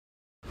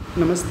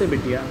Namaste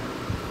Bitya,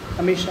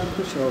 Hamisha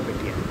Khush raho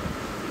Bitya.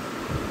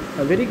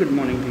 A very good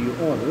morning to you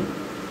all.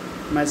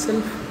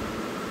 Myself,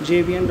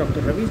 JVN Dr.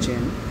 Ravi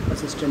Jain,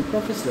 Assistant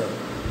Professor,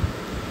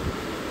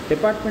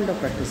 Department of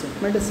Practice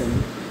of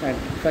Medicine at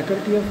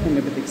Faculty of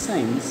Homeopathic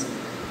Science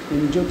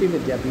in Jayoti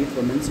Vidyapeeth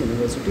Women's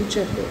University,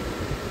 Jaipur.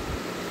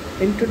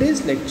 In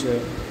today's lecture,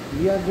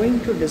 we are going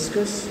to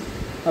discuss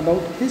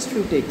about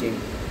history taking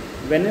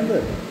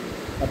whenever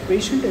a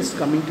patient is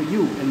coming to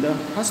you in the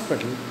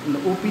hospital, in the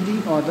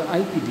OPD or the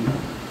IPD.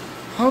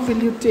 How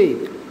will you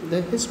take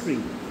the history,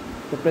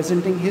 the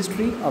presenting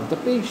history of the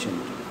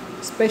patient,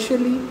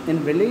 especially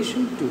in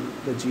relation to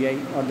the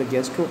GI or the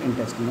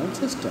gastrointestinal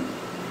system?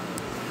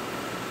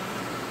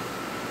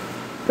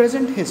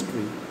 Present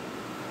history.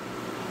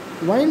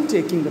 While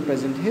taking the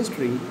present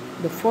history,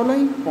 the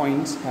following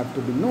points have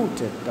to be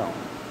noted down.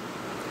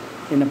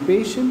 In a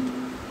patient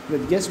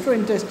with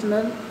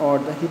gastrointestinal or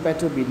the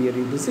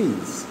hepatobiliary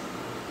disease,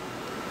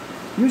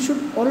 you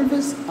should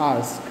always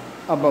ask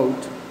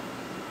about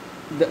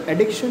the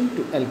addiction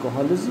to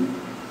alcoholism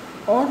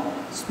or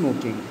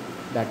smoking.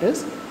 That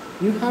is,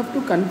 you have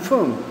to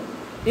confirm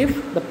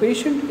if the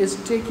patient is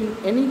taking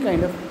any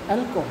kind of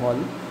alcohol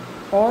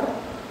or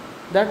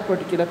that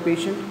particular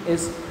patient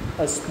is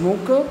a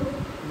smoker,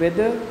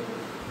 whether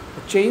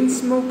a chain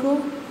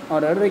smoker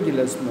or a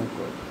regular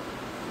smoker.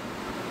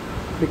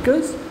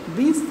 Because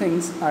these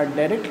things are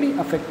directly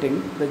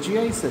affecting the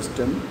GI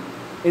system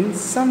in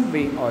some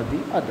way or the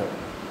other.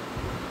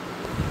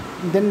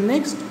 Then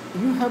next,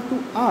 you have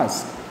to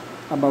ask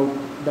about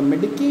the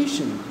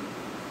medication.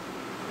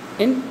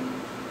 In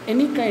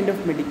any kind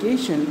of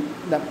medication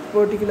the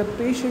particular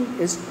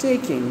patient is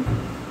taking,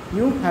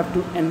 you have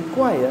to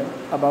inquire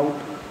about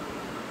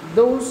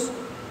those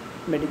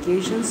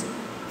medications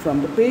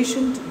from the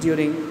patient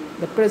during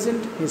the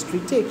present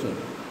history taking.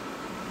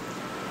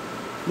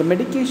 The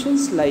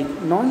medications like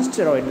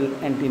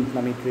non-steroidal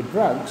anti-inflammatory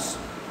drugs,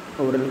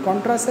 oral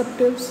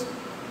contraceptives,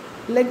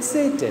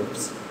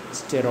 laxatives,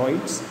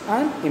 steroids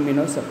and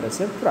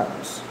immunosuppressive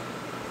drugs.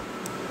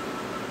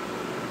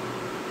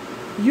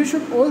 You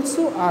should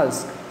also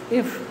ask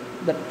if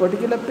that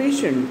particular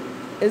patient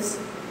is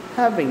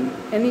having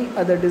any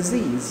other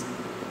disease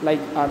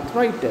like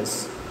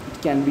arthritis.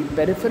 It can be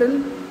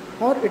peripheral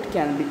or it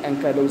can be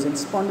ankylosing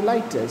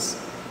spondylitis,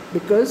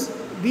 because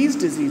these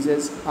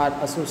diseases are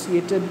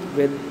associated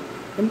with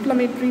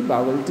inflammatory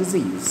bowel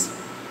disease.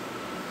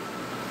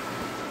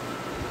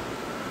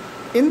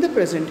 In the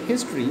present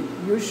history,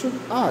 you should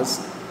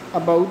ask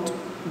about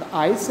the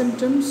eye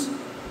symptoms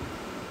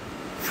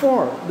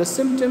for the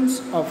symptoms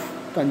of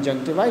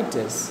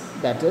conjunctivitis,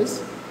 that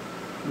is,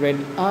 red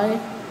eye,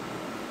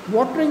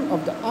 watering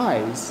of the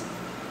eyes,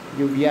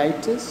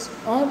 uveitis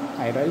or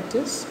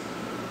iritis,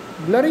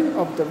 blurring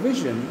of the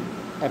vision,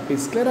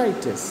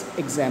 episcleritis,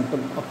 example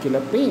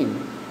ocular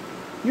pain.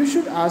 You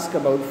should ask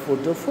about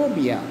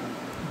photophobia,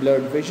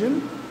 blurred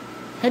vision,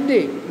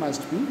 headache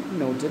must be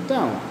noted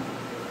down.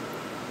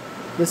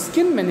 The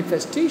skin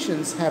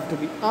manifestations have to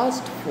be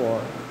asked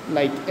for,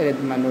 like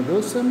erythema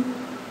nodosum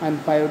and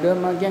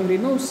pyoderma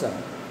gangrenosa.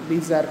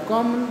 These are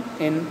common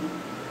in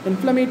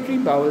inflammatory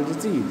bowel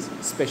disease,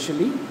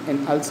 especially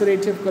in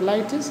ulcerative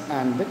colitis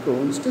and the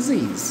Crohn's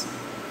disease.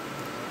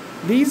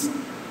 These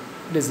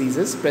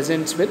diseases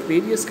present with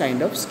various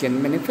kind of skin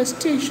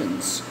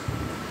manifestations.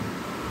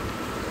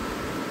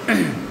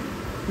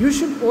 You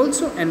should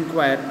also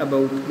inquire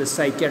about the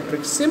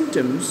psychiatric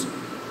symptoms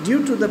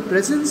due to the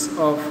presence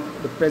of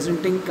the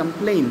presenting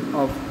complaint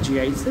of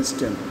GI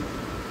system.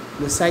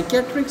 The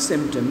psychiatric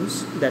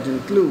symptoms that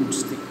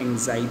includes the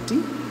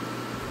anxiety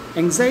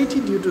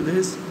due to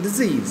this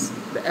disease,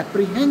 the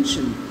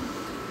apprehension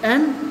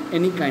and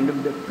any kind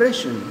of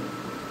depression,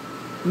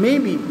 may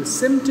be the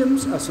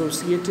symptoms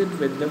associated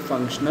with the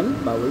functional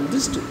bowel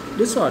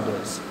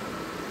disorders.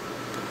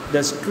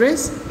 The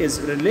stress is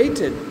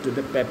related to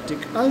the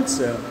peptic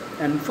ulcer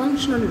and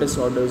functional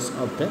disorders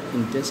of the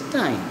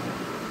intestine.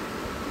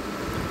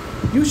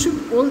 You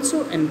should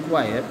also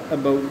inquire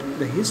about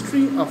the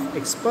history of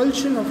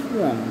expulsion of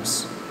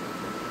worms.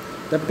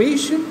 The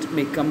patient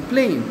may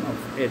complain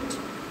of it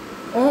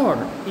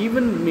or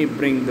even may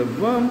bring the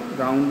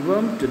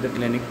roundworm to the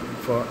clinic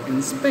for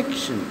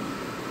inspection.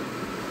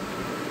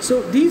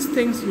 So these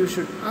things you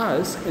should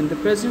ask in the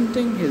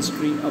presenting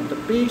history of the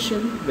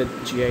patient with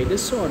GI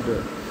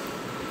disorder.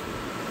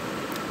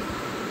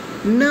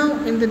 Now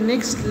in the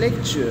next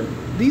lecture,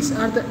 these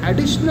are the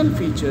additional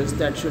features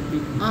that should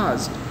be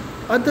asked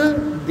other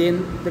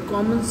than the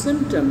common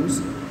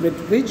symptoms with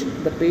which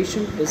the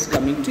patient is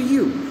coming to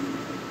you.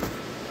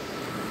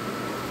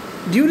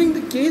 During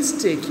the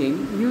case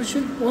taking, you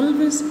should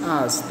always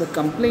ask the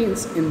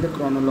complaints in the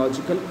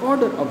chronological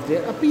order of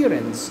their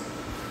appearance.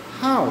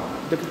 How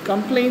the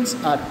complaints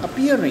are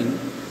appearing,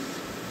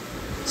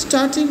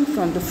 starting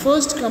from the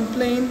first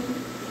complaint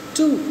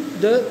to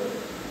the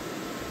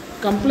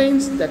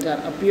complaints that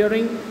are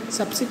appearing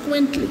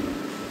subsequently.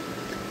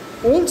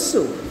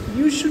 Also,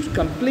 you should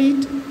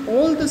complete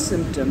all the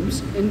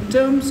symptoms in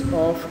terms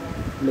of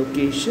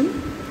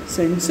location,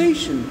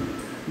 sensation,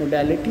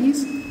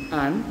 modalities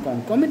and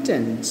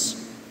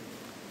concomitants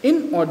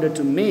in order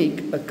to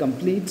make a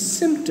complete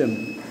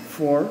symptom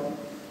for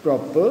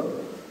proper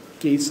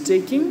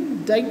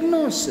case-taking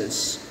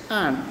diagnosis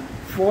and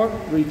for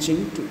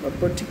reaching to a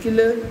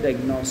particular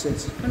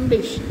diagnosis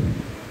condition.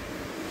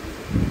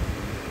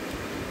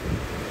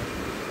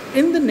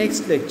 In the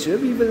next lecture,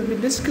 we will be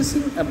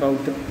discussing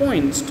about the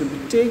points to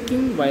be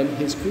taken while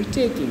history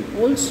taking.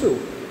 Also,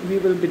 we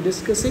will be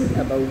discussing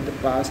about the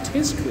past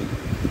history,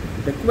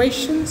 the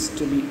questions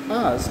to be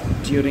asked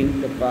during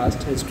the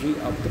past history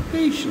of the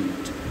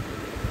patient.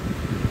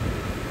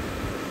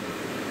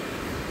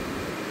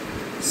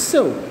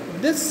 So,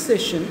 this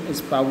session is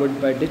powered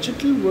by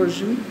Digital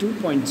Version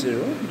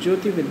 2.0,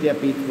 Jayoti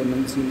Vidyapeeth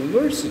Women's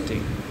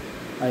University.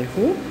 I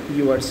hope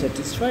you are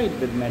satisfied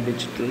with my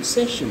digital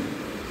session.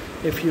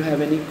 If you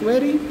have any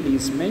query,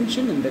 please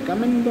mention in the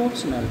comment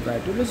box and I'll try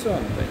to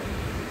resolve it.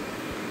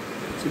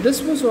 So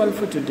this was all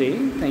for today.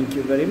 Thank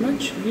you very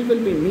much. We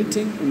will be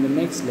meeting in the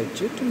next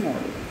lecture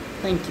tomorrow.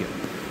 Thank you.